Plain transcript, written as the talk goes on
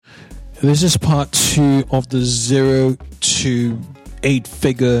This is part 2 of the 0 to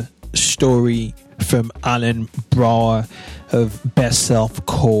 8-figure story from Alan Brouwer of BestSelf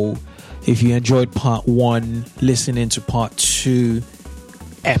Co. If you enjoyed part 1, listen into part 2.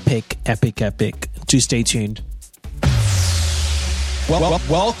 Epic. Do stay tuned.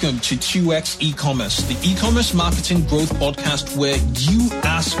 Welcome to 2X E-Commerce, the e-commerce marketing growth podcast where you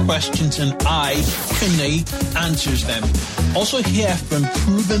ask questions and I, Kunle, answers them. Also hear from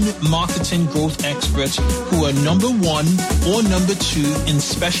proven marketing growth experts who are number 1 or number 2 in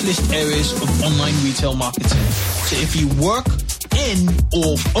specialist areas of online retail marketing. So if you work in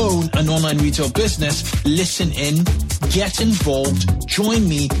or own an online retail business, listen in, get involved, join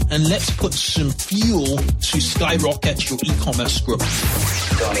me, and let's put some fuel to skyrocket your e-commerce growth.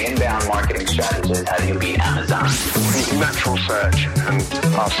 So an inbound marketing strategist, how do you beat Amazon? Natural search and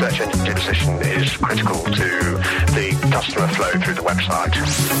our search engine position is critical to the customer flow through the website.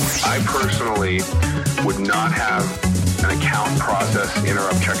 I personally would not have an account process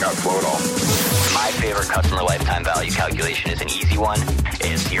interrupt checkout flow at all. My favorite customer lifetime value calculation is an easy one.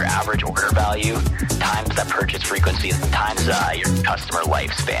 It's your average order value times that purchase frequency times your customer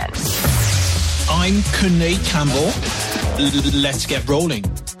lifespan. I'm Kunle Campbell. Let's get rolling.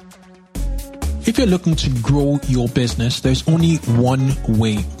 If you're looking to grow your business, there's only one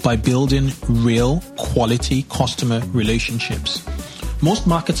way: by building real quality customer relationships. Most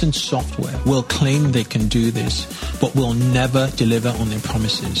marketing software will claim they can do this, but will never deliver on their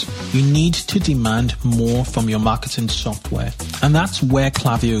promises. You need to demand more from your marketing software, and that's where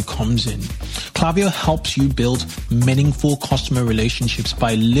Klaviyo comes in. Klaviyo helps you build meaningful customer relationships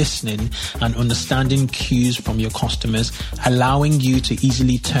by listening and understanding cues from your customers, allowing you to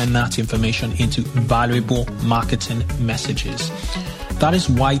easily turn that information into valuable marketing messages. That is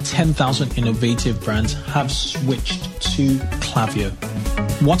why 10,000 innovative brands have switched to Klaviyo.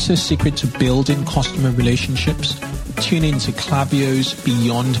 What's the secret to building customer relationships? Tune in to Klaviyo's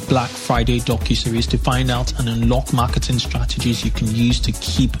Beyond Black Friday docuseries to find out and unlock marketing strategies you can use to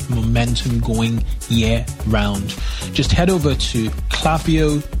keep momentum going year round. Just head over to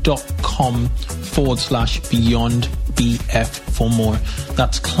klaviyo.com/beyondbf for more.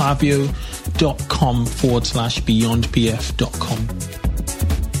 That's klaviyo.com/beyondbf.com.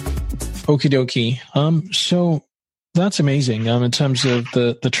 Okie dokie. So that's amazing. In terms of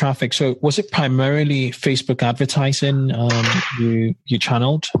the traffic. So was it primarily Facebook advertising you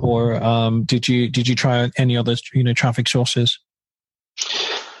channeled, or did you try any other traffic sources?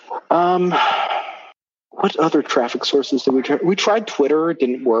 What other traffic sources did we try? We tried Twitter. It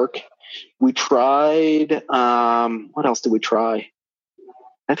didn't work. We tried. What else did we try?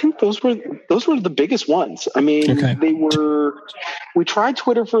 I think those were the biggest ones. I mean, okay. We tried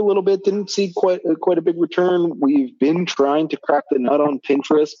Twitter for a little bit, didn't see quite a big return. We've been trying to crack the nut on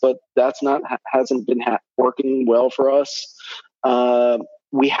Pinterest, but hasn't been working well for us.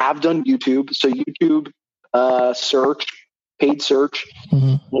 We have done YouTube. So YouTube, search, paid search,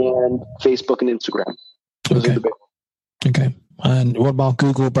 and Facebook and Instagram. Those are the big ones. Okay. And what about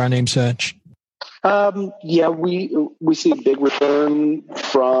Google brand name search? Yeah, we see a big return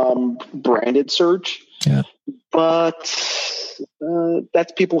from branded search. Yeah. But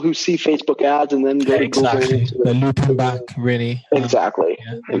that's people who see Facebook ads and then go exactly. They're looping back, really. Exactly.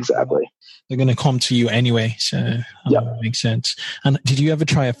 Exactly. They're going to come to you anyway, so makes sense. And did you ever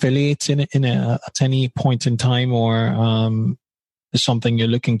try affiliates at any point in time, or is something you're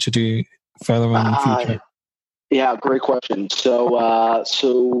looking to do further on in the future? Yeah, great question. So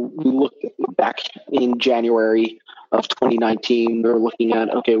we looked back in January of 2019. We were looking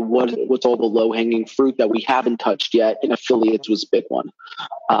at, okay, what's all the low-hanging fruit that we haven't touched yet, and affiliates was a big one.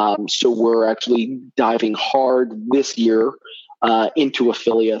 So we're actually diving hard this year into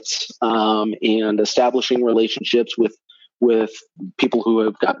affiliates and establishing relationships with people who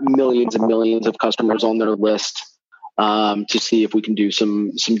have got millions and millions of customers on their list to see if we can do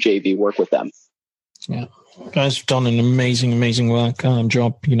some JV work with them. Yeah. Guys have done an amazing work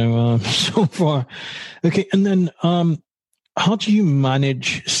job, so far. Okay, and then how do you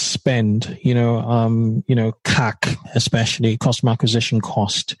manage spend? CAC, especially customer acquisition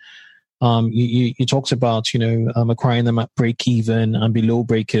cost. You talked about acquiring them at break even and below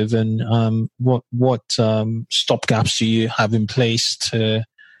break even. What stop gaps do you have in place to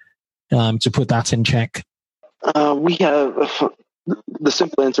put that in check? We have the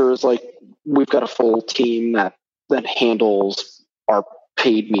simple answer is we've got a full team that handles our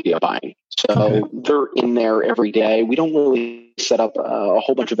paid media buying. So they're in there every day. We don't really set up a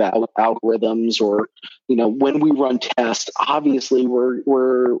whole bunch of algorithms or, when we run tests, obviously when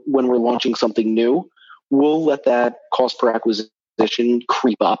we're launching something new, we'll let that cost per acquisition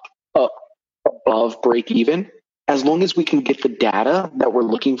creep up above break even, as long as we can get the data that we're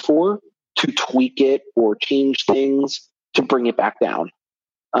looking for to tweak it or change things to bring it back down.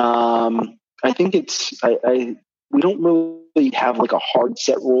 I think we don't really have like a hard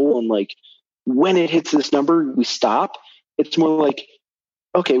set rule on like when it hits this number, we stop. It's more like,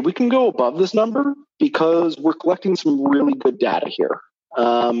 okay, we can go above this number because we're collecting some really good data here.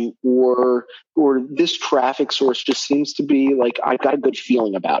 Or this traffic source just seems to be like, I got a good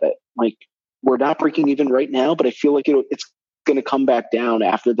feeling about it. Like, we're not breaking even right now, but I feel like it's going to come back down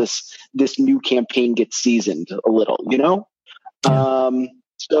after this new campaign gets seasoned a little, you know? Yeah.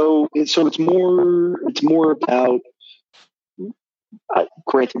 So it's more about,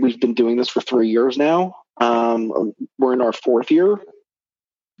 granted, we've been doing this for 3 years now. We're in our 4th year.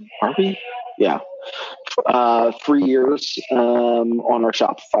 Are we? Yeah. 3 years on our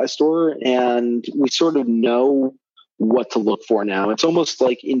Shopify store, and we sort of know what to look for now. It's almost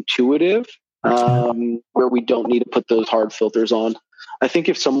like intuitive, where we don't need to put those hard filters on. I think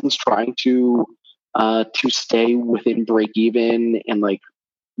if someone's trying to stay within break even and like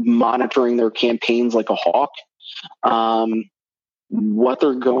monitoring their campaigns like a hawk, what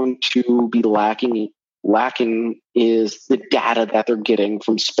they're going to be lacking is the data that they're getting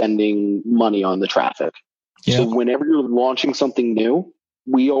from spending money on the traffic. Yeah. So whenever you're launching something new,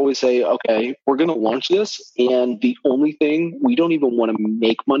 we always say, okay, we're going to launch this, and the only thing, we don't even want to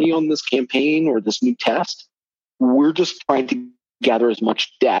make money on this campaign or this new test. We're just trying to gather as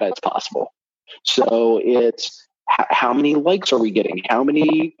much data as possible. So it's how many likes are we getting? How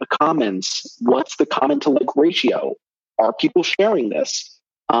many comments? What's the comment to like ratio? Are people sharing this?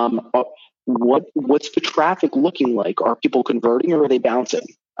 What's the traffic looking like? Are people converting or are they bouncing?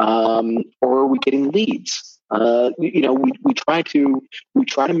 Or are we getting leads? We try to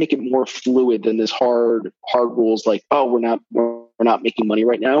make it more fluid than this hard rules like, oh, we're not making money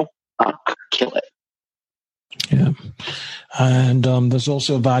right now. Kill it. Yeah. And there's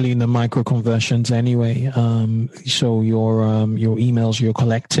also value in the micro conversions anyway. So your emails you're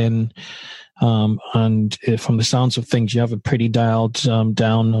collecting, and from the sounds of things, you have a pretty dialed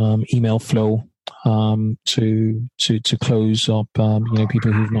down email flow to close up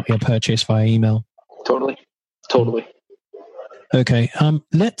people who've not yet purchased via email. Totally. Okay.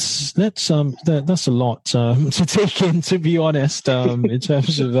 Let's that's a lot to take in, to be honest, in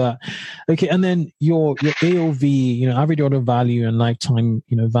terms of that. Okay. And then your AOV, average order value and lifetime,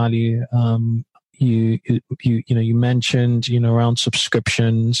 value, you mentioned, around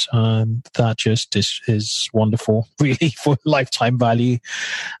subscriptions, that just is wonderful, really, for lifetime value.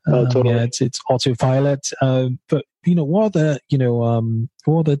 Totally. Yeah, it's autopilot. But what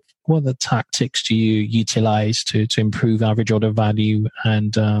are the tactics do you utilize to improve average order value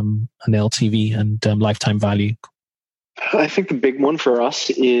and an LTV and lifetime value? I think the big one for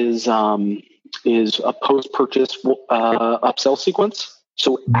us is a post-purchase upsell sequence.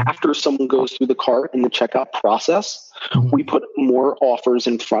 So after someone goes through the cart in the checkout process, we put more offers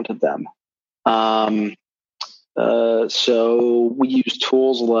in front of them. So we use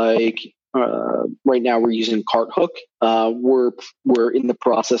tools like, right now we're using Cart Hook. We're in the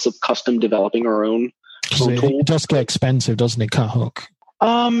process of custom developing our own tool. It does get expensive, doesn't it, Cart Hook?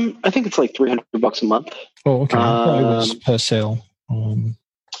 I think it's like $300 a month. Oh, okay. I thought it was per sale.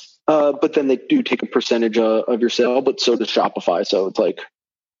 But then they do take a percentage of your sale, but so does Shopify. So it's like,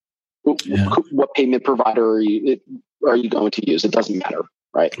 what payment provider are you going to use? It doesn't matter,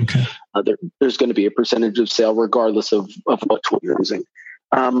 right? Okay. There's going to be a percentage of sale regardless of what tool you're using.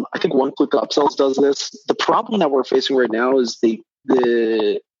 I think One Click Upsells does this. The problem that we're facing right now is they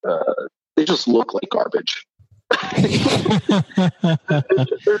just look like garbage.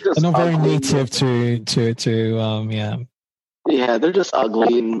 They're not very native to Yeah, they're just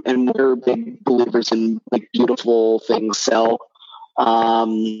ugly, and we're big believers in like beautiful things sell.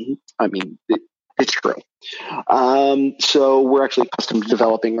 It's true. So we're actually custom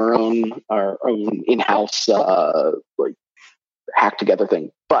developing our own in-house hack together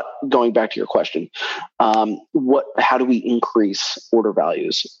thing. But going back to your question, how do we increase order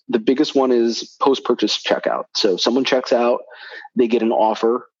values? The biggest one is post-purchase checkout. So someone checks out, they get an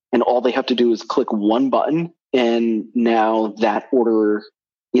offer, and all they have to do is click one button, and now that order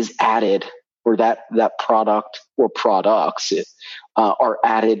is added, or that product or products are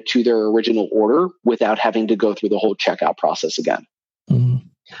added to their original order without having to go through the whole checkout process again.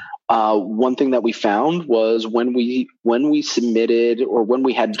 One thing that we found was when we submitted, or when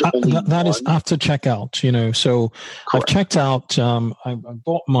we had only that is after checkout, so correct. I've checked out, I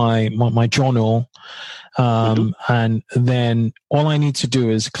bought my journal, and then all I need to do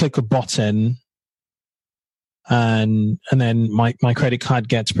is click a button and then my credit card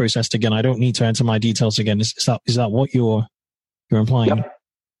gets processed again. I don't need to enter my details again. Is that what you're implying?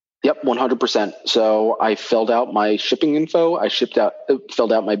 Yep, 100%. So I filled out my shipping info. I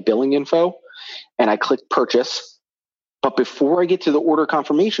filled out my billing info, and I clicked purchase. But before I get to the order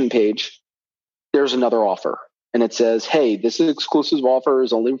confirmation page, there's another offer, and it says, "Hey, this exclusive offer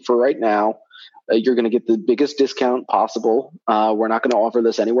is only for right now. You're going to get the biggest discount possible. We're not going to offer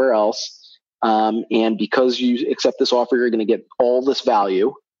this anywhere else. And because you accept this offer, you're going to get all this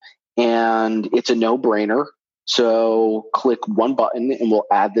value, and it's a no-brainer. So click one button, and we'll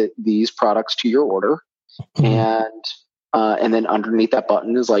add these products to your order." And then underneath that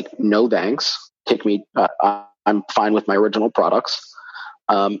button is like, "No thanks. I'm fine with my original products."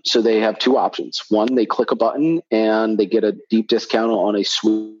 So they have two options. One, they click a button and they get a deep discount on a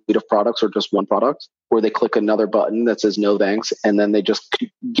suite of products or just one product, or they click another button that says "No thanks," and then they just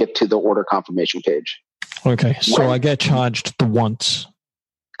get to the order confirmation page. Okay, so I get charged the once.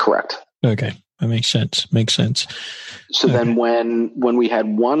 Correct. Okay, that makes sense. So then when we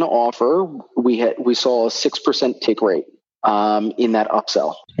had one offer, we saw a 6% take rate in that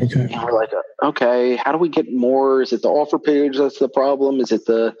upsell. Okay. And we're like, okay, how do we get more? Is it the offer page that's the problem? Is it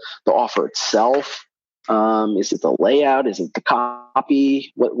the offer itself? Is it the layout? Is it the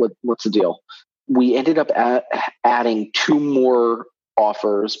copy? What's the deal? We ended up adding two more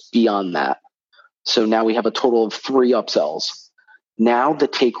offers beyond that. So now we have a total of 3 upsells. Now the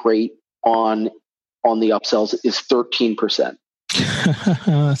take rate on the upsells is 13%.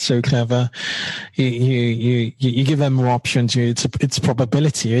 So clever. You give them more options. It's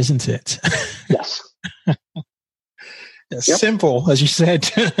probability, isn't it? Yes. It's simple, as you said.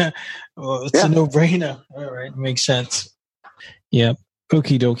 Well, it's a no-brainer. All right, makes sense. Yeah.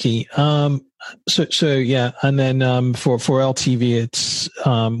 Okie dokie. So yeah, and then for LTV, it's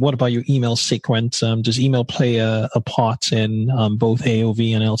what about your email sequence? Does email play a part in both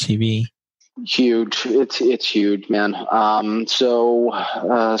AOV and LTV? Huge. It's huge, man. So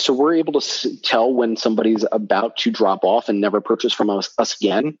we're able to tell when somebody's about to drop off and never purchase from us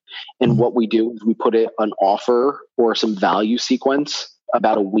again. And what we do is we put an offer or some value sequence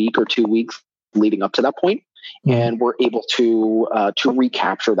about a week or 2 weeks leading up to that point. And we're able to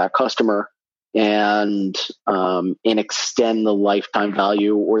recapture that customer and extend the lifetime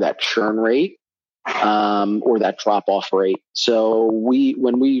value or that churn rate. Or that drop-off rate. So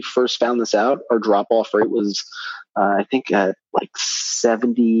when we first found this out, our drop-off rate was, I think, at like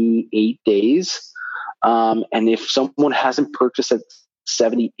 78 days. And if someone hasn't purchased at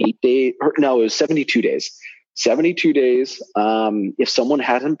 78 days, it was 72 days. 72 days. If someone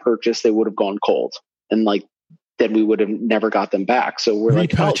hadn't purchased, they would have gone cold, and then we would have never got them back. So we're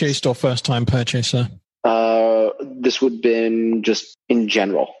repurchased or first-time purchaser. This would have been just in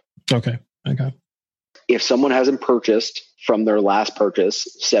general. Okay. If someone hasn't purchased from their last purchase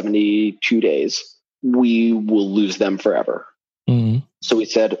 72 days, we will lose them forever. So we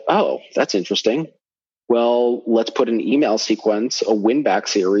said, oh, that's interesting. Well, let's put an email sequence, a win-back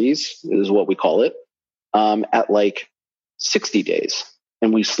series is what we call it, at like 60 days.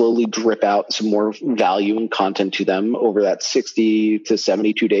 And we slowly drip out some more value and content to them over that 60 to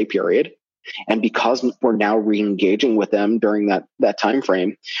 72 day period. And because we're now re-engaging with them during that time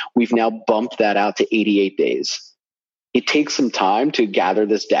frame, we've now bumped that out to 88 days. It takes some time to gather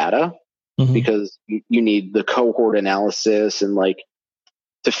this data because you need the cohort analysis and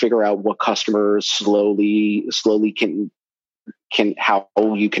to figure out what customers slowly can how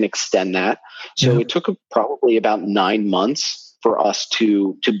you can extend that. So it took probably about 9 months for us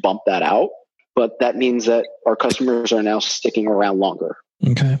to bump that out, but that means that our customers are now sticking around longer.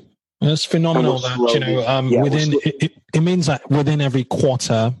 Okay. That's phenomenal. It means that within every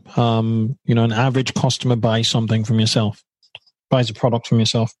quarter, an average customer buys something from yourself, buys a product from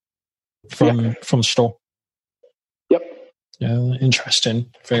yourself from store. Yep. Yeah,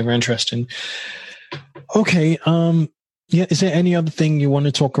 interesting. Very, very interesting. Okay. Is there any other thing you want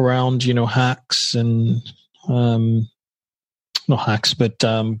to talk around? Hacks and not hacks, but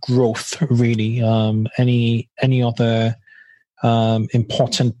growth. Really. Any other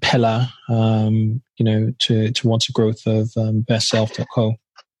important pillar, towards the growth of BestSelf.co?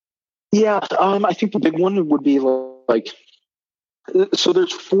 Yeah, I think the big one would be so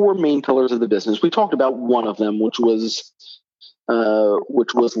there's 4 main pillars of the business. We talked about one of them, which was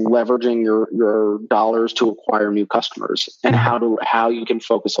leveraging your dollars to acquire new customers and how you can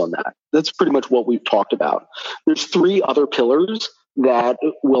focus on that. That's pretty much what we've talked about. There's 3 other pillars that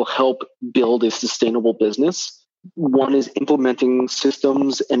will help build a sustainable business. One is implementing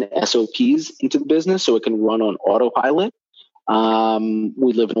systems and SOPs into the business so it can run on autopilot.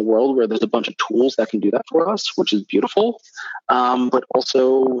 We live in a world where there's a bunch of tools that can do that for us, which is beautiful. But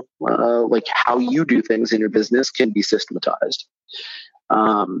also, like how you do things in your business can be systematized.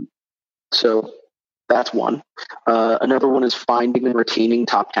 So that's one. Another one is finding and retaining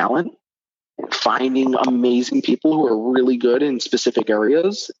top talent, finding amazing people who are really good in specific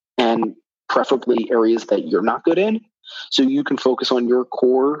areas, and preferably areas that you're not good in, so you can focus on your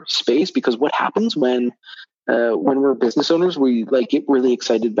core space. Because what happens when we're business owners, we like get really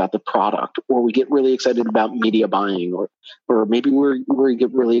excited about the product, or we get really excited about media buying, or maybe we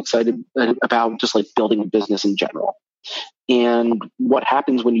get really excited about just like building a business in general. And what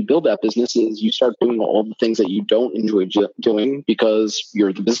happens when you build that business is you start doing all the things that you don't enjoy doing because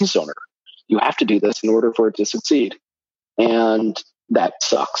you're the business owner. You have to do this in order for it to succeed. And that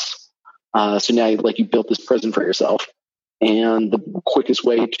sucks. So now like you built this prison for yourself. And the quickest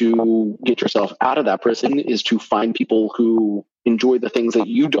way to get yourself out of that prison is to find people who enjoy the things that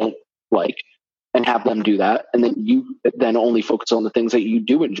you don't like and have them do that. And then you then only focus on the things that you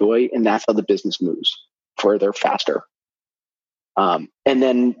do enjoy. And that's how the business moves further, faster. And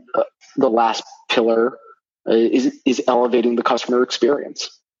then the last pillar is elevating the customer experience,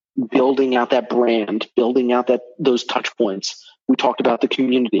 building out that brand, building out those touch points. We talked about the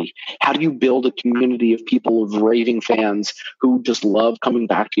community. How do you build a community of people, of raving fans who just love coming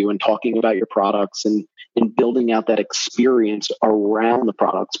back to you and talking about your products and building out that experience around the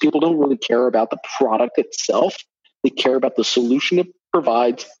products? People don't really care about the product itself. They care about the solution it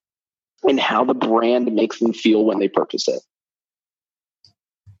provides and how the brand makes them feel when they purchase it.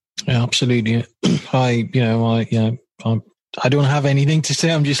 Yeah, absolutely. I don't have anything to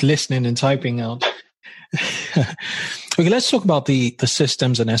say. I'm just listening and typing out. Okay, let's talk about the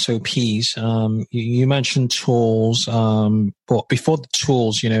systems and SOPs. You mentioned tools, but before the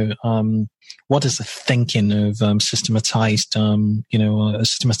tools, what is the thinking of systematized, a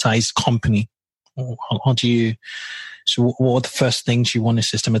systematized company? How do you? So, what are the first things you want to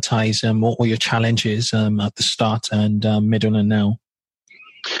systematize? What were your challenges at the start and middle and now?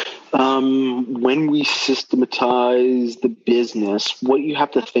 When we systematize the business, what you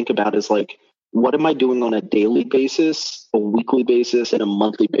have to think about is like, what am I doing on a daily basis, a weekly basis, and a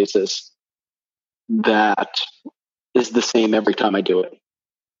monthly basis that is the same every time I do it?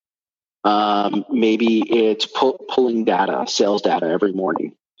 Maybe it's pulling data, sales data every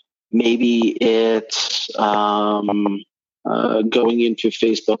morning. Maybe it's going into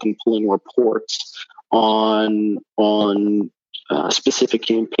Facebook and pulling reports on specific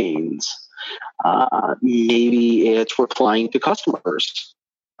campaigns. Maybe it's replying to customers.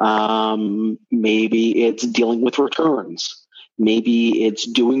 Maybe it's dealing with returns. Maybe it's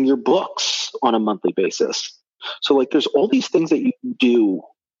doing your books on a monthly basis. So like there's all these things that you do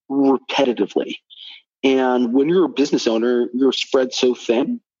repetitively. And when you're a business owner, you're spread so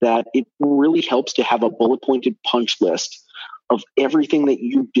thin that it really helps to have a bullet pointed punch list of everything that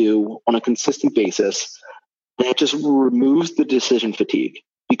you do on a consistent basis. That just removes the decision fatigue.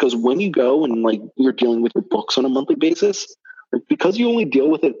 Because when you go and like you're dealing with your books on a monthly basis, because you only deal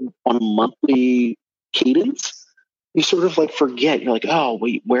with it on a monthly cadence, you sort of like forget. You're like, oh,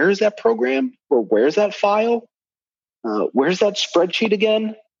 wait, where is that program? Or where's that file? Where's that spreadsheet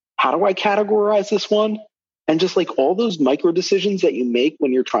again? How do I categorize this one? And just like all those micro decisions that you make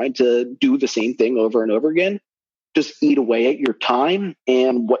when you're trying to do the same thing over and over again, just eat away at your time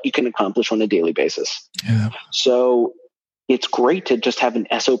and what you can accomplish on a daily basis. Yeah. So it's great to just have an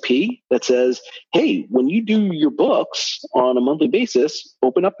SOP that says, hey, when you do your books on a monthly basis,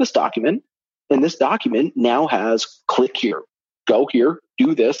 open up this document. And this document now has click here, go here,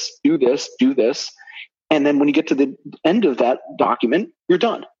 do this, do this, do this. And then when you get to the end of that document, you're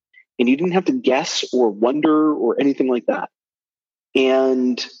done. And you didn't have to guess or wonder or anything like that.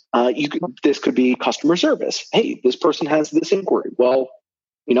 And this could be customer service. Hey, this person has this inquiry. Well,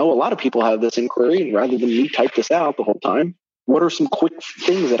 a lot of people have this inquiry, and rather than me type this out the whole time, what are some quick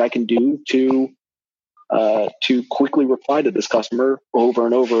things that I can do to quickly reply to this customer over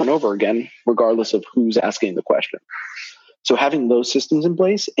and over and over again, regardless of who's asking the question? So having those systems in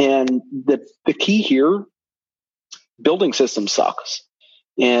place, and the key here, building systems sucks.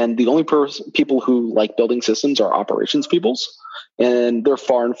 And the only people who like building systems are operations peoples, and they're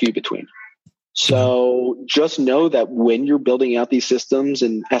far and few between. So just know that when you're building out these systems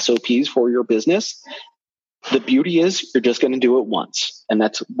and SOPs for your business, the beauty is you're just going to do it once. And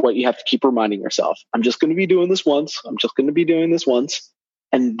that's what you have to keep reminding yourself. I'm just going to be doing this once. I'm just going to be doing this once.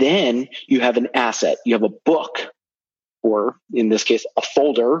 And then you have an asset. You have a book or in this case, a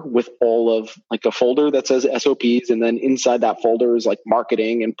folder with all of like a folder that says SOPs. And then inside that folder is like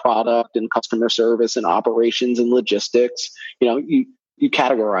marketing and product and customer service and operations and logistics. You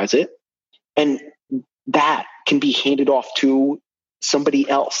categorize it, and that can be handed off to somebody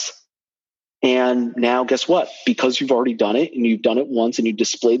else. And now guess what? Because you've already done it and you've done it once and you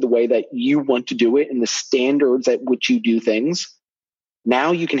displayed the way that you want to do it and the standards at which you do things,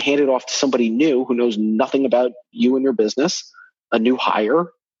 now you can hand it off to somebody new who knows nothing about you and your business, a new hire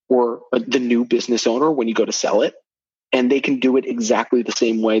or the new business owner when you go to sell it, and they can do it exactly the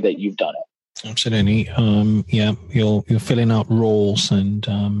same way that you've done it. Absolutely. You're filling out roles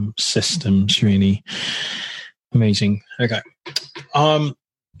and systems. Really amazing. Okay.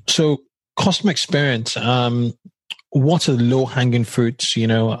 So customer experience. What are the low-hanging fruits?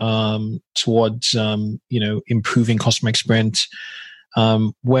 Towards improving customer experience.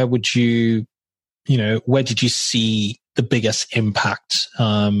 Where did you see the biggest impact?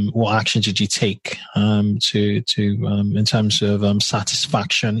 What actions did you take to in terms of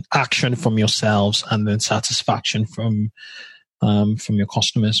satisfaction, action from yourselves, and then satisfaction from your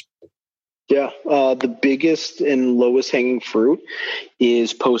customers? Yeah, the biggest and lowest hanging fruit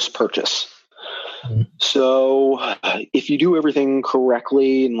is post-purchase. Mm-hmm. So if you do everything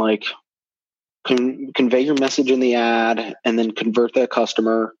correctly and like convey your message in the ad and then convert that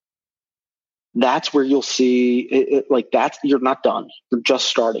customer, that's where you'll see it, like that's, you're not done. You're just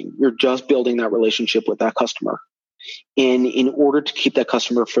starting. You're just building that relationship with that customer. And in order to keep that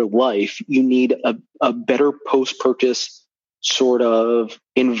customer for life, you need a better post-purchase sort of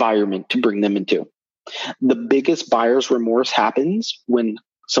environment to bring them into. The biggest buyer's remorse happens when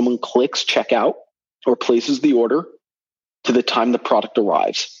someone clicks checkout or places the order to the time the product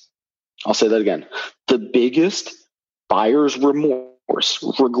arrives. I'll say that again. The biggest buyer's remorse,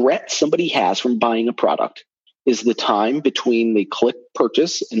 regret somebody has from buying a product, is the time between they click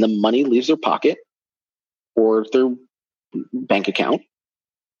purchase and the money leaves their pocket or their bank account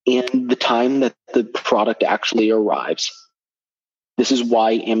and the time that the product actually arrives. This is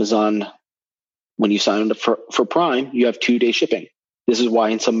why Amazon, when you sign up for Prime, you have 2-day shipping. This is why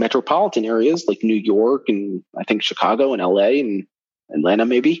in some metropolitan areas like New York and I think Chicago and LA and Atlanta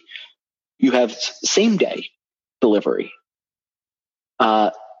maybe, you have same day delivery.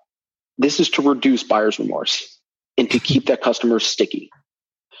 This is to reduce buyer's remorse and to keep that customer sticky.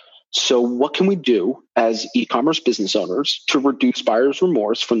 So what can we do as e-commerce business owners to reduce buyer's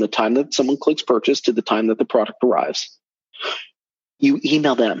remorse from the time that someone clicks purchase to the time that the product arrives? You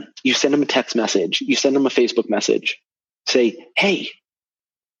email them, you send them a text message, you send them a Facebook message. Say, hey,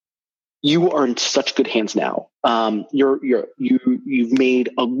 you are in such good hands now. You've made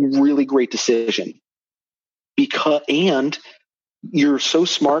a really great decision and you're so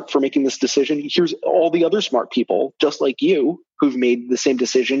smart for making this decision. Here's all the other smart people just like you who've made the same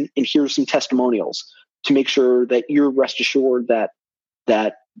decision. And here's some testimonials to make sure that you're rest assured that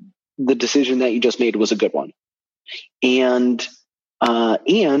the decision that you just made was a good one. And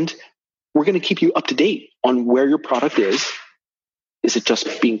we're going to keep you up to date on where your product is. Is it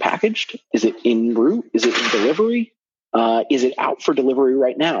just being packaged? Is it en route? Is it in delivery? Is it out for delivery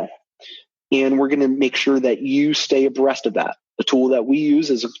right now? And we're going to make sure that you stay abreast of that. The tool that we use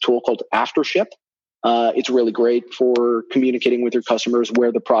is a tool called Aftership. It's really great for communicating with your customers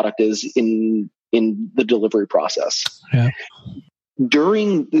where the product is in the delivery process. Yeah.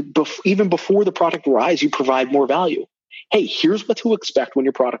 Even before the product arrives, you provide more value. Hey, here's what to expect when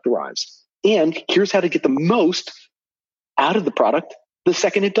your product arrives. And here's how to get the most out of the product the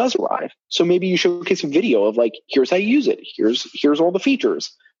second it does arrive. So maybe you showcase a video of like, here's how you use it. Here's all the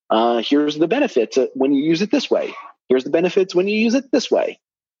features. Here's the benefits when you use it this way. Here's the benefits when you use it this way.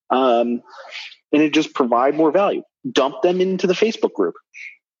 And it just provide more value. Dump them into the Facebook group.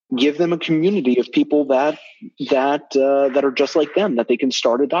 Give them a community of people that are just like them, that they can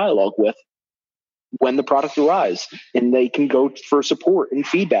start a dialogue with when the product arrives, and they can go for support and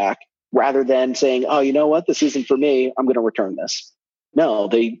feedback rather than saying, oh, you know what? This isn't for me. I'm going to return this. No,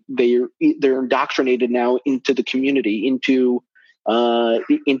 they're indoctrinated now into the community, into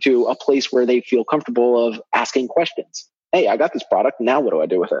a place where they feel comfortable of asking questions. Hey, I got this product. Now what do I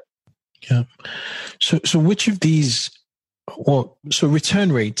do with it? Yeah. So which of these, so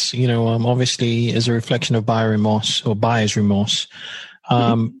return rates, obviously is a reflection of buyer remorse or buyer's remorse.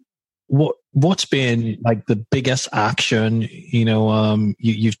 What's been like the biggest action,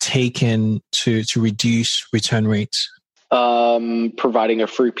 you've taken to reduce return rates? Providing a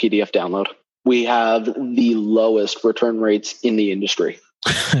free PDF download. We have the lowest return rates in the industry.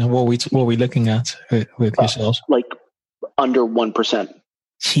 What are we looking at with yourselves? Like under 1%.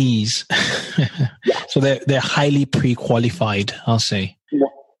 Tees. So they're highly pre-qualified, I'll say,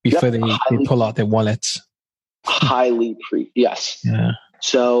 before they pull out their wallets. Yes. Yeah.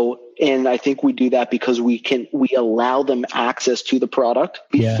 So, and I think we do that because we allow them access to the product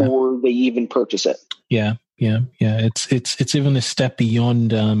before they even purchase it. Yeah. It's even a step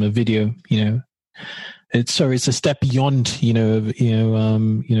beyond a video. It's a step beyond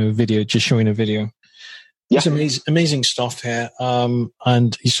video, just showing a video. It's amazing stuff here.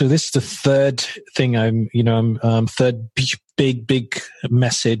 And so this is the third thing third big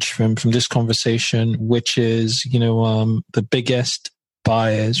message from this conversation, which is, the biggest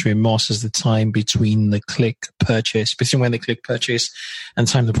buyer's remorse is the time between the click purchase, between when they click purchase and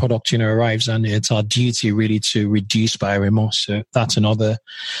time the product, arrives. And it's our duty really to reduce buyer remorse. So that's another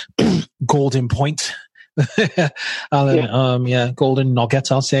golden point. Alan, golden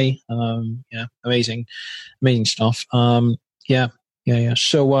nugget, I'll say. Amazing stuff. So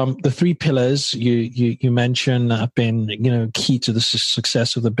the three pillars you mentioned have been key to the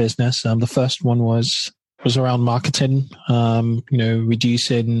success of the business. The first one was around marketing,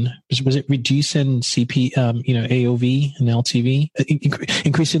 reducing CP, AOV and LTV,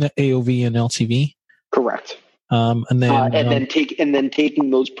 increasing the AOV and LTV. Correct. And then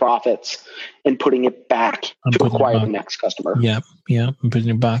taking those profits and putting it back to acquire the next customer. Yeah, and putting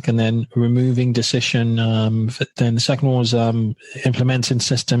it back, and then removing decision. Then the second one was implementing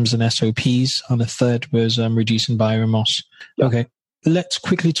systems and SOPs, and the third was reducing buyer remorse. Yep. Okay, let's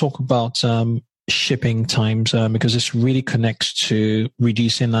quickly talk about shipping times, because this really connects to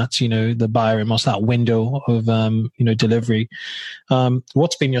reducing that, the buyer remorse, that window of, delivery.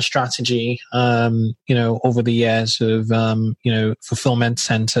 What's been your strategy, over the years of, fulfillment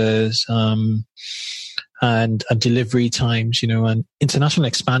centers, and delivery times, and international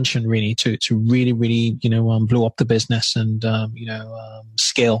expansion really to really, blow up the business and,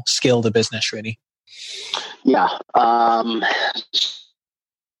 scale the business really? Yeah.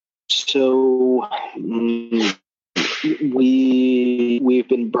 So we've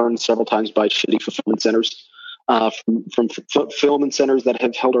been burned several times by shitty fulfillment centers, from fulfillment centers that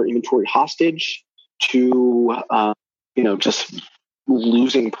have held our inventory hostage to just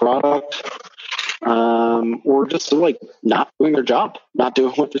losing product, or just not doing their job, not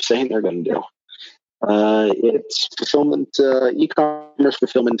doing what they're saying they're going to do. It's fulfillment, e-commerce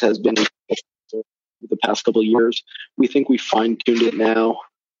fulfillment has been the past couple of years. We think we fine-tuned it now.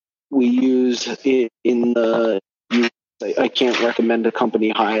 We use it in the. I can't recommend a company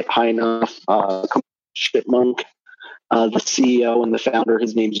high enough. Chipmunk, the CEO and the founder,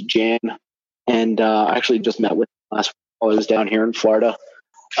 his name's Jan, and I actually just met with him last week while I was down here in Florida.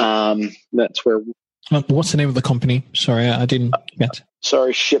 That's where. What's the name of the company? Sorry, I didn't get.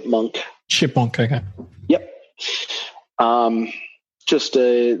 Sorry, Chipmunk. Chipmunk. Okay. Yep.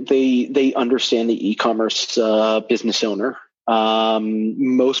 They understand the e-commerce business owner.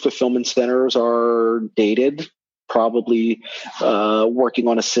 Most fulfillment centers are dated, probably working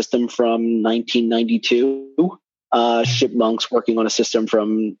on a system from 1992. Chipmunk's working on a system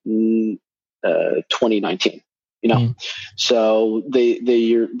from 2019. So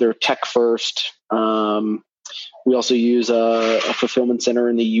they're tech first. We also use a fulfillment center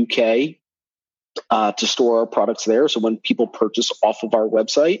in the UK to store our products there. So when people purchase off of our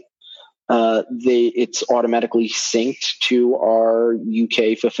website, it's automatically synced to our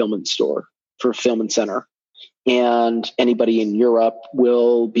UK fulfillment center, and anybody in Europe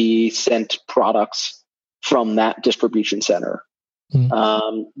will be sent products from that distribution center.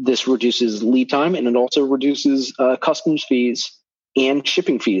 This reduces lead time, and it also reduces customs fees and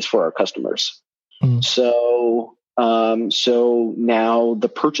shipping fees for our customers. So now the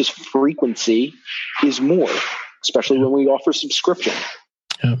purchase frequency is more, especially when we offer subscription.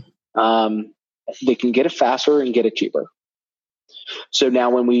 Yeah. They can get it faster and get it cheaper. So now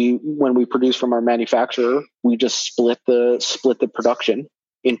when we produce from our manufacturer, we just split the production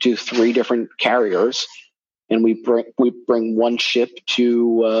into 3 different carriers, and we bring one ship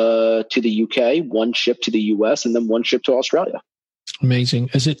to the UK, one ship to the US, and then one ship to Australia. Amazing.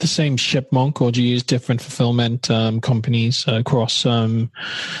 Is it the same Chipmunk, or do you use different fulfillment companies across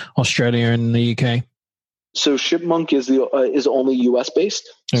Australia and the UK? So Chipmunk is only US based.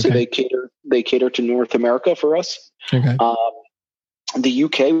 Okay. So they cater to North America for us. Okay. The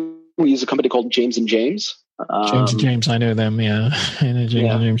UK, we use a company called James and James. James, I know them. Yeah, I know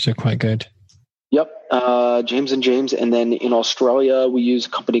James and James are quite good. Yep, James and James, and then in Australia, we use a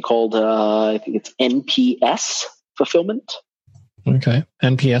company called I think it's NPS Fulfillment. Okay,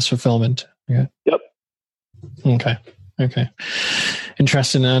 NPS Fulfillment. Yeah. Yep. Okay.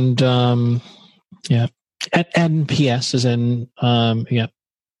 Interesting, and yeah. At NPS is in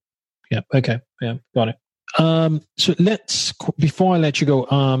Yeah. Okay. Yeah. Got it. So before I let you go,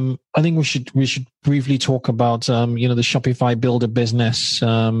 I think we should briefly talk about, the Shopify Build a Business,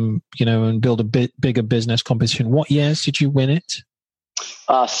 and build a bigger business competition. What years did you win it?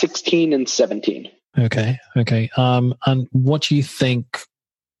 16 and 17. Okay. And what do you think,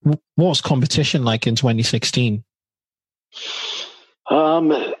 what was competition like in 2016?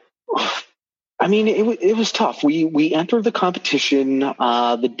 I mean, it was tough. We entered the competition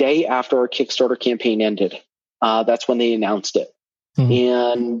the day after our Kickstarter campaign ended. That's when they announced it,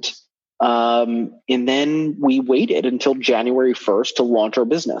 and then we waited until January 1st to launch our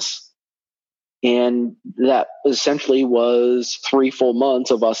business, and that essentially was 3 full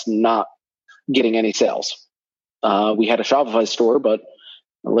months of us not getting any sales. We had a Shopify store, but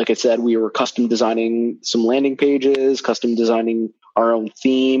like I said, we were custom designing some landing pages, custom designing our own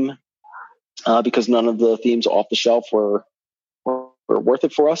theme. Because none of the themes off the shelf were worth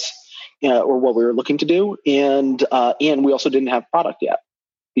it for us, or what we were looking to do, and we also didn't have product yet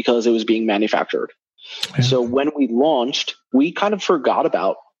because it was being manufactured. Yeah. So when we launched, we kind of forgot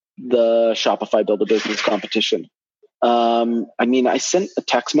about the Shopify Build a Business competition. I mean, I sent a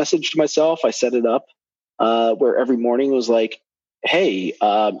text message to myself. I set it up where every morning it was like, "Hey,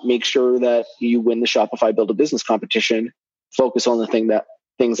 make sure that you win the Shopify Build a Business competition. Focus on the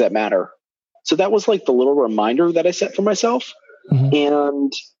things that matter." So that was like the little reminder that I set for myself.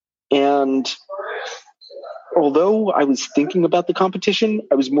 And although I was thinking about the competition,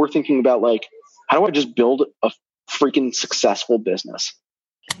 I was more thinking about like, how do I just build a freaking successful business?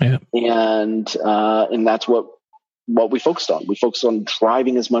 Yeah. And that's what we focused on. We focused on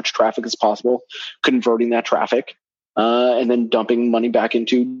driving as much traffic as possible, converting that traffic, and then dumping money back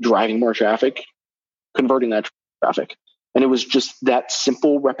into driving more traffic, converting that traffic. And it was just that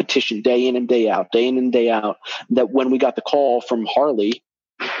simple repetition, day in and day out, that when we got the call from Harley,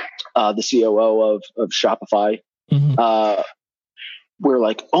 the COO of Shopify, we're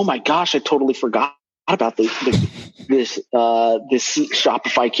like, "Oh my gosh, I totally forgot about this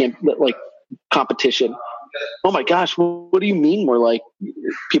Shopify competition. Oh my gosh, what do you mean we're like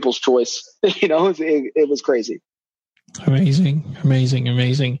people's choice?" It was crazy. Amazing.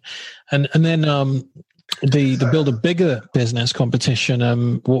 And then the Build a Bigger Business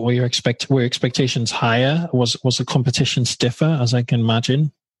competition, what were your expectations higher? Was the competition stiffer, as I can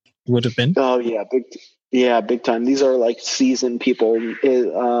imagine would have been? Oh yeah, big time. These are like seasoned people.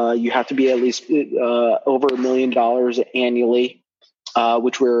 You have to be at least over $1 million annually,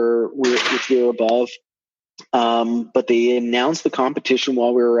 which we're above. But they announced the competition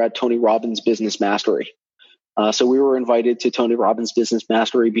while we were at Tony Robbins Business Mastery. So we were invited to Tony Robbins Business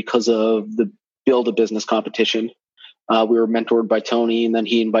Mastery because of the Build a Business competition. We were mentored by Tony, and then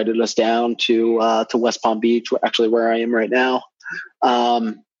he invited us down to West Palm Beach, actually where I am right now,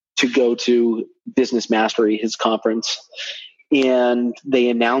 to go to Business Mastery, his conference. And they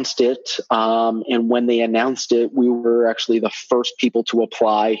announced it. And when they announced it, we were actually the first people to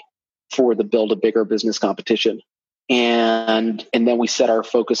apply for the Build a Bigger Business competition. And then we set our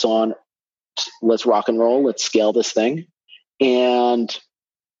focus on, let's rock and roll, let's scale this thing. And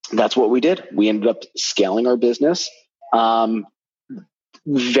that's what we did. We ended up scaling our business very,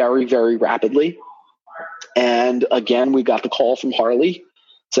 very rapidly. And again, we got the call from Harley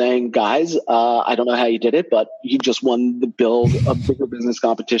saying, "Guys, I don't know how you did it, but you just won the Build a Bigger Business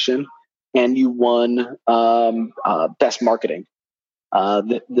competition, and you won best marketing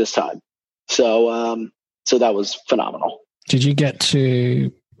this time." So that was phenomenal. Did you get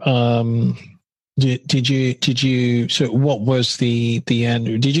to? Did you? So what was the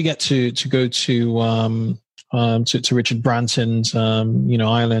end? Did you get to go to Richard Branson's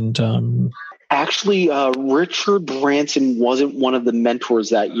island? Actually, Richard Branson wasn't one of the mentors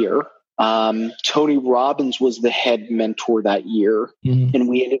that year. Tony Robbins was the head mentor that year, and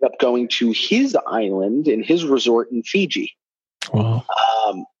we ended up going to his island and his resort in Fiji. Wow.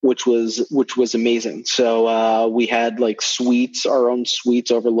 Which was amazing. So we had like our own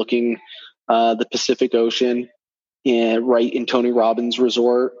suites overlooking the Pacific Ocean, and right in Tony Robbins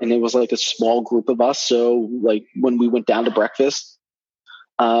resort. And it was like a small group of us. So like when we went down to breakfast,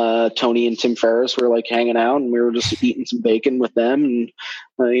 Tony and Tim Ferriss were like hanging out, and we were just eating some bacon with them, and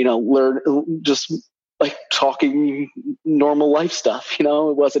just like talking normal life stuff. It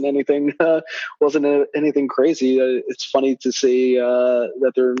wasn't anything crazy. It's funny to see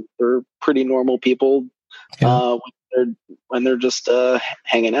that they're pretty normal people. Yeah. When they're just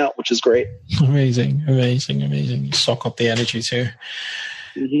hanging out, which is great. Amazing. You soak up the energy too.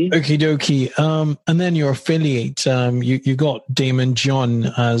 Mm-hmm. Okie dokie. And then your affiliate, you got Damon John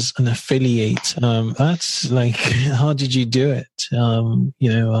as an affiliate. That's like, how did you do it?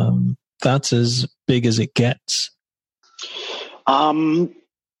 that's as big as it gets?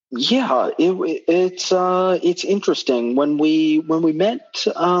 Yeah, it's interesting. When we met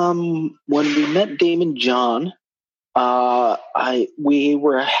Damon John, we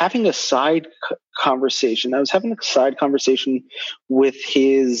were having a side conversation. I was having a side conversation with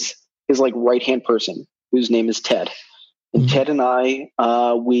his like right hand person, whose name is Ted. And Ted and I,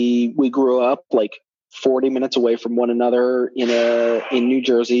 we grew up like 40 minutes away from one another in New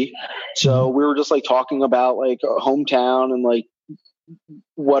Jersey. So we were just like talking about like our hometown and like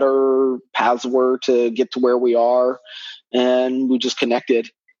what our paths were to get to where we are, and we just connected.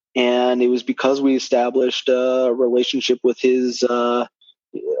 And it was because we established a relationship with his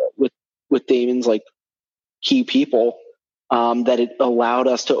with Damon's like key people, that it allowed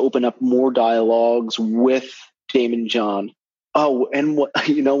us to open up more dialogues with Damon John. Oh, and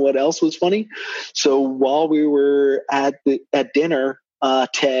what else was funny? So while we were at dinner,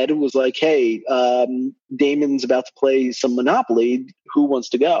 Ted was like, "Hey, Damon's about to play some Monopoly. Who wants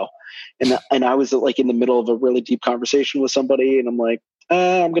to go?" And I was like in the middle of a really deep conversation with somebody, and I'm like,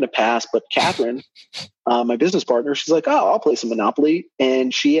 I'm going to pass. But Catherine, my business partner, she's like, "Oh, I'll play some Monopoly,"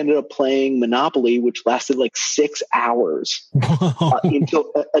 and she ended up playing Monopoly, which lasted like 6 hours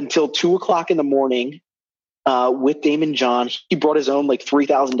until 2:00 in the morning. With Damon John, he brought his own like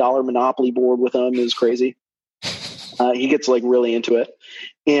 $3,000 Monopoly board with him. It was crazy. He gets like really into it,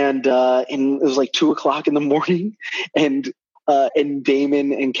 and it was like 2:00 in the morning, and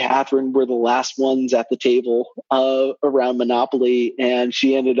Damon and Catherine were the last ones at the table around Monopoly, and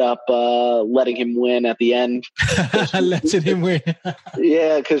she ended up letting him win at the end. Letting him win.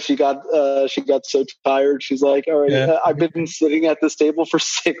 Yeah, because she got so tired. She's like, "All right, I've been sitting at this table for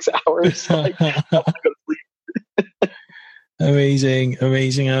 6 hours. Like, I'm gonna go to sleep." Amazing.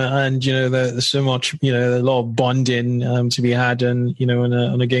 And, there's so much, a lot of bonding to be had, and,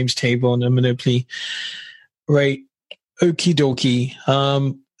 on a games table and a Monopoly. Right. Okie dokie.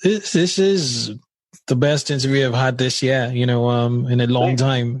 This is the best interview I've had this year, in a long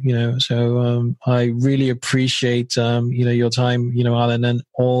time, so I really appreciate, your time, Alan, and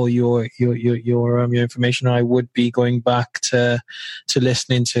all your information. I would be going back to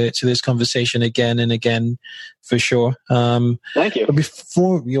listening to this conversation again and again for sure. Thank you. But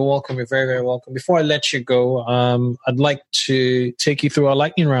you're welcome. You're very, very welcome. Before I let you go, I'd like to take you through our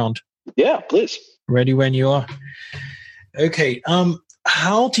lightning round. Yeah, please. Ready when you are. Okay.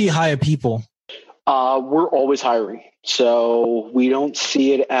 How do you hire people? We're always hiring. So we don't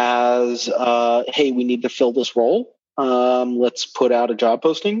see it as, hey, we need to fill this role. Let's put out a job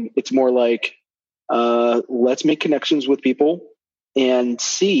posting. It's more like, let's make connections with people and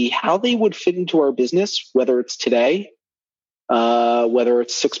see how they would fit into our business, whether it's today, whether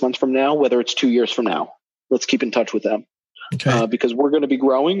it's 6 months from now, whether it's 2 years from now. Let's keep in touch with them. Okay. Because we're going to be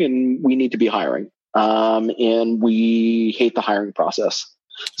growing and we need to be hiring. And we hate the hiring process.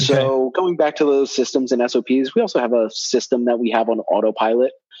 Okay. So going back to those systems and SOPs, we also have a system that we have on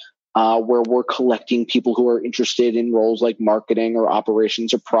autopilot, where we're collecting people who are interested in roles like marketing or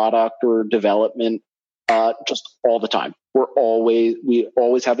operations or product or development, just all the time. We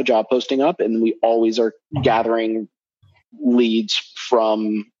always have a job posting up, and we always are gathering leads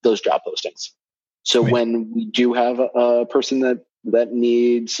from those job postings. So when we do have a person that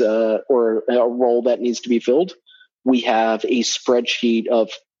needs, or a role that needs to be filled, we have a spreadsheet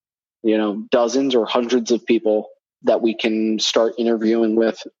of, dozens or hundreds of people that we can start interviewing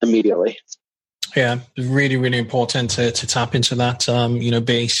with immediately. Yeah, really, really important to tap into that,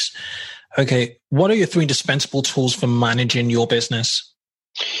 base. Okay. What are your 3 indispensable tools for managing your business?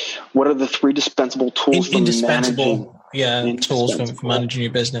 What are the 3 dispensable tools for managing? Tools for managing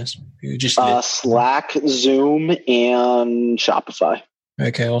your business. You just Slack, Zoom, and Shopify.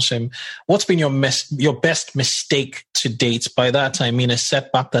 Okay, awesome. What's been your best mistake to date? By that I mean a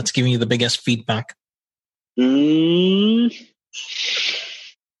setback that's giving you the biggest feedback. What's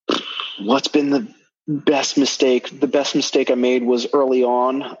been the best mistake? The best mistake I made was early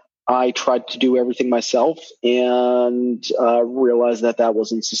on. I tried to do everything myself and realized that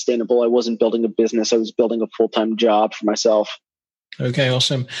wasn't sustainable. I wasn't building a business. I was building a full-time job for myself. Okay,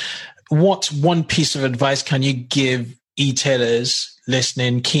 awesome. What one piece of advice can you give e-tailers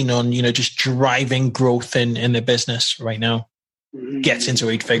listening, keen on, just driving growth in their business right now? Gets into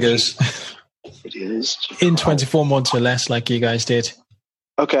 8 figures. It is. In 24 months or less, like you guys did.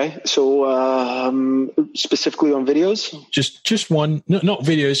 Okay. So, specifically on videos? Just one, no, not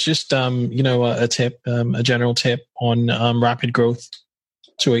videos, just, a tip, a general tip on rapid growth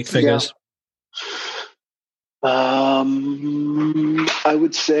to 8 figures. I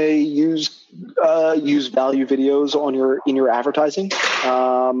would say use value videos in your advertising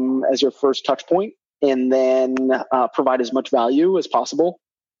as your first touch point, and then provide as much value as possible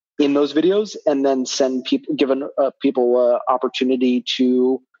in those videos, and then give people opportunity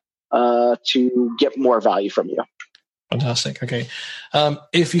to get more value from you. Fantastic. Okay.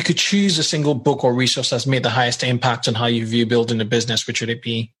 If you could choose a single book or resource that's made the highest impact on how you view building a business, which would it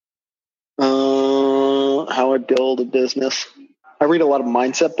be? How I build a business. I read a lot of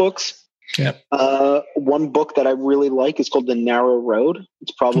mindset books. Yeah. One book that I really like is called The Narrow Road.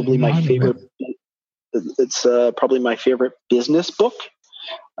 It's probably my favorite. It's probably my favorite business book,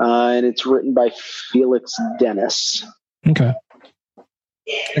 and it's written by Felix Dennis. Okay.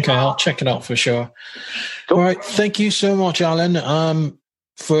 Okay, I'll check it out for sure. Cool. All right, thank you so much, Alan,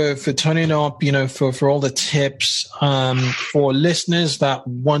 for turning up. For all the tips. For listeners that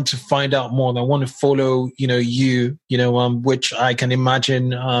want to find out more, that want to follow, which I can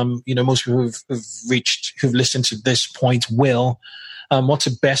imagine, most people who've listened to this point will. What's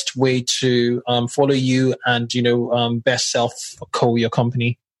the best way to follow you and BestSelf Co, your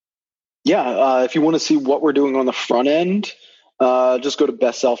company? Yeah, if you want to see what we're doing on the front end. Just go to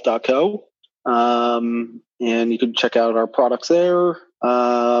bestself.co, and you can check out our products there,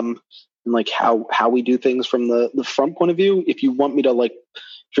 and like how we do things from the front point of view. If you want me to if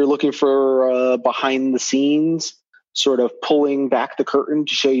you're looking for behind the scenes, sort of pulling back the curtain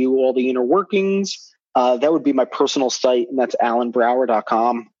to show you all the inner workings, that would be my personal site, and that's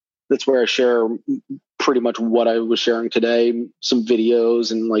alanbrouwer.com. That's where I share pretty much what I was sharing today, some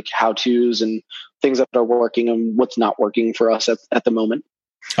videos and how-tos and things that are working and what's not working for us at the moment.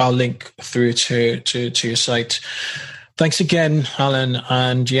 I'll link through to your site. Thanks again, Alan,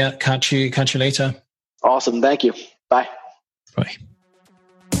 and catch you later. Awesome. Thank you. Bye. Bye.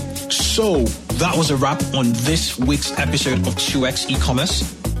 So that was a wrap on this week's episode of 2X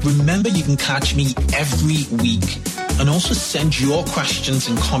E-Commerce. Remember, you can catch me every week and also send your questions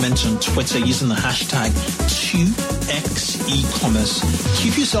and comments on Twitter using the hashtag 2XEcommerce.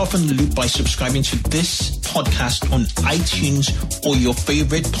 Keep yourself in the loop by subscribing to this podcast on iTunes or your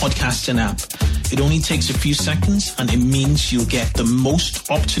favorite podcasting app. It only takes a few seconds and it means you'll get the most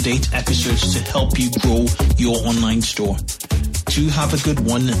up-to-date episodes to help you grow your online store. Do have a good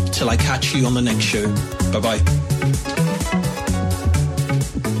one till I catch you on the next show. Bye-bye.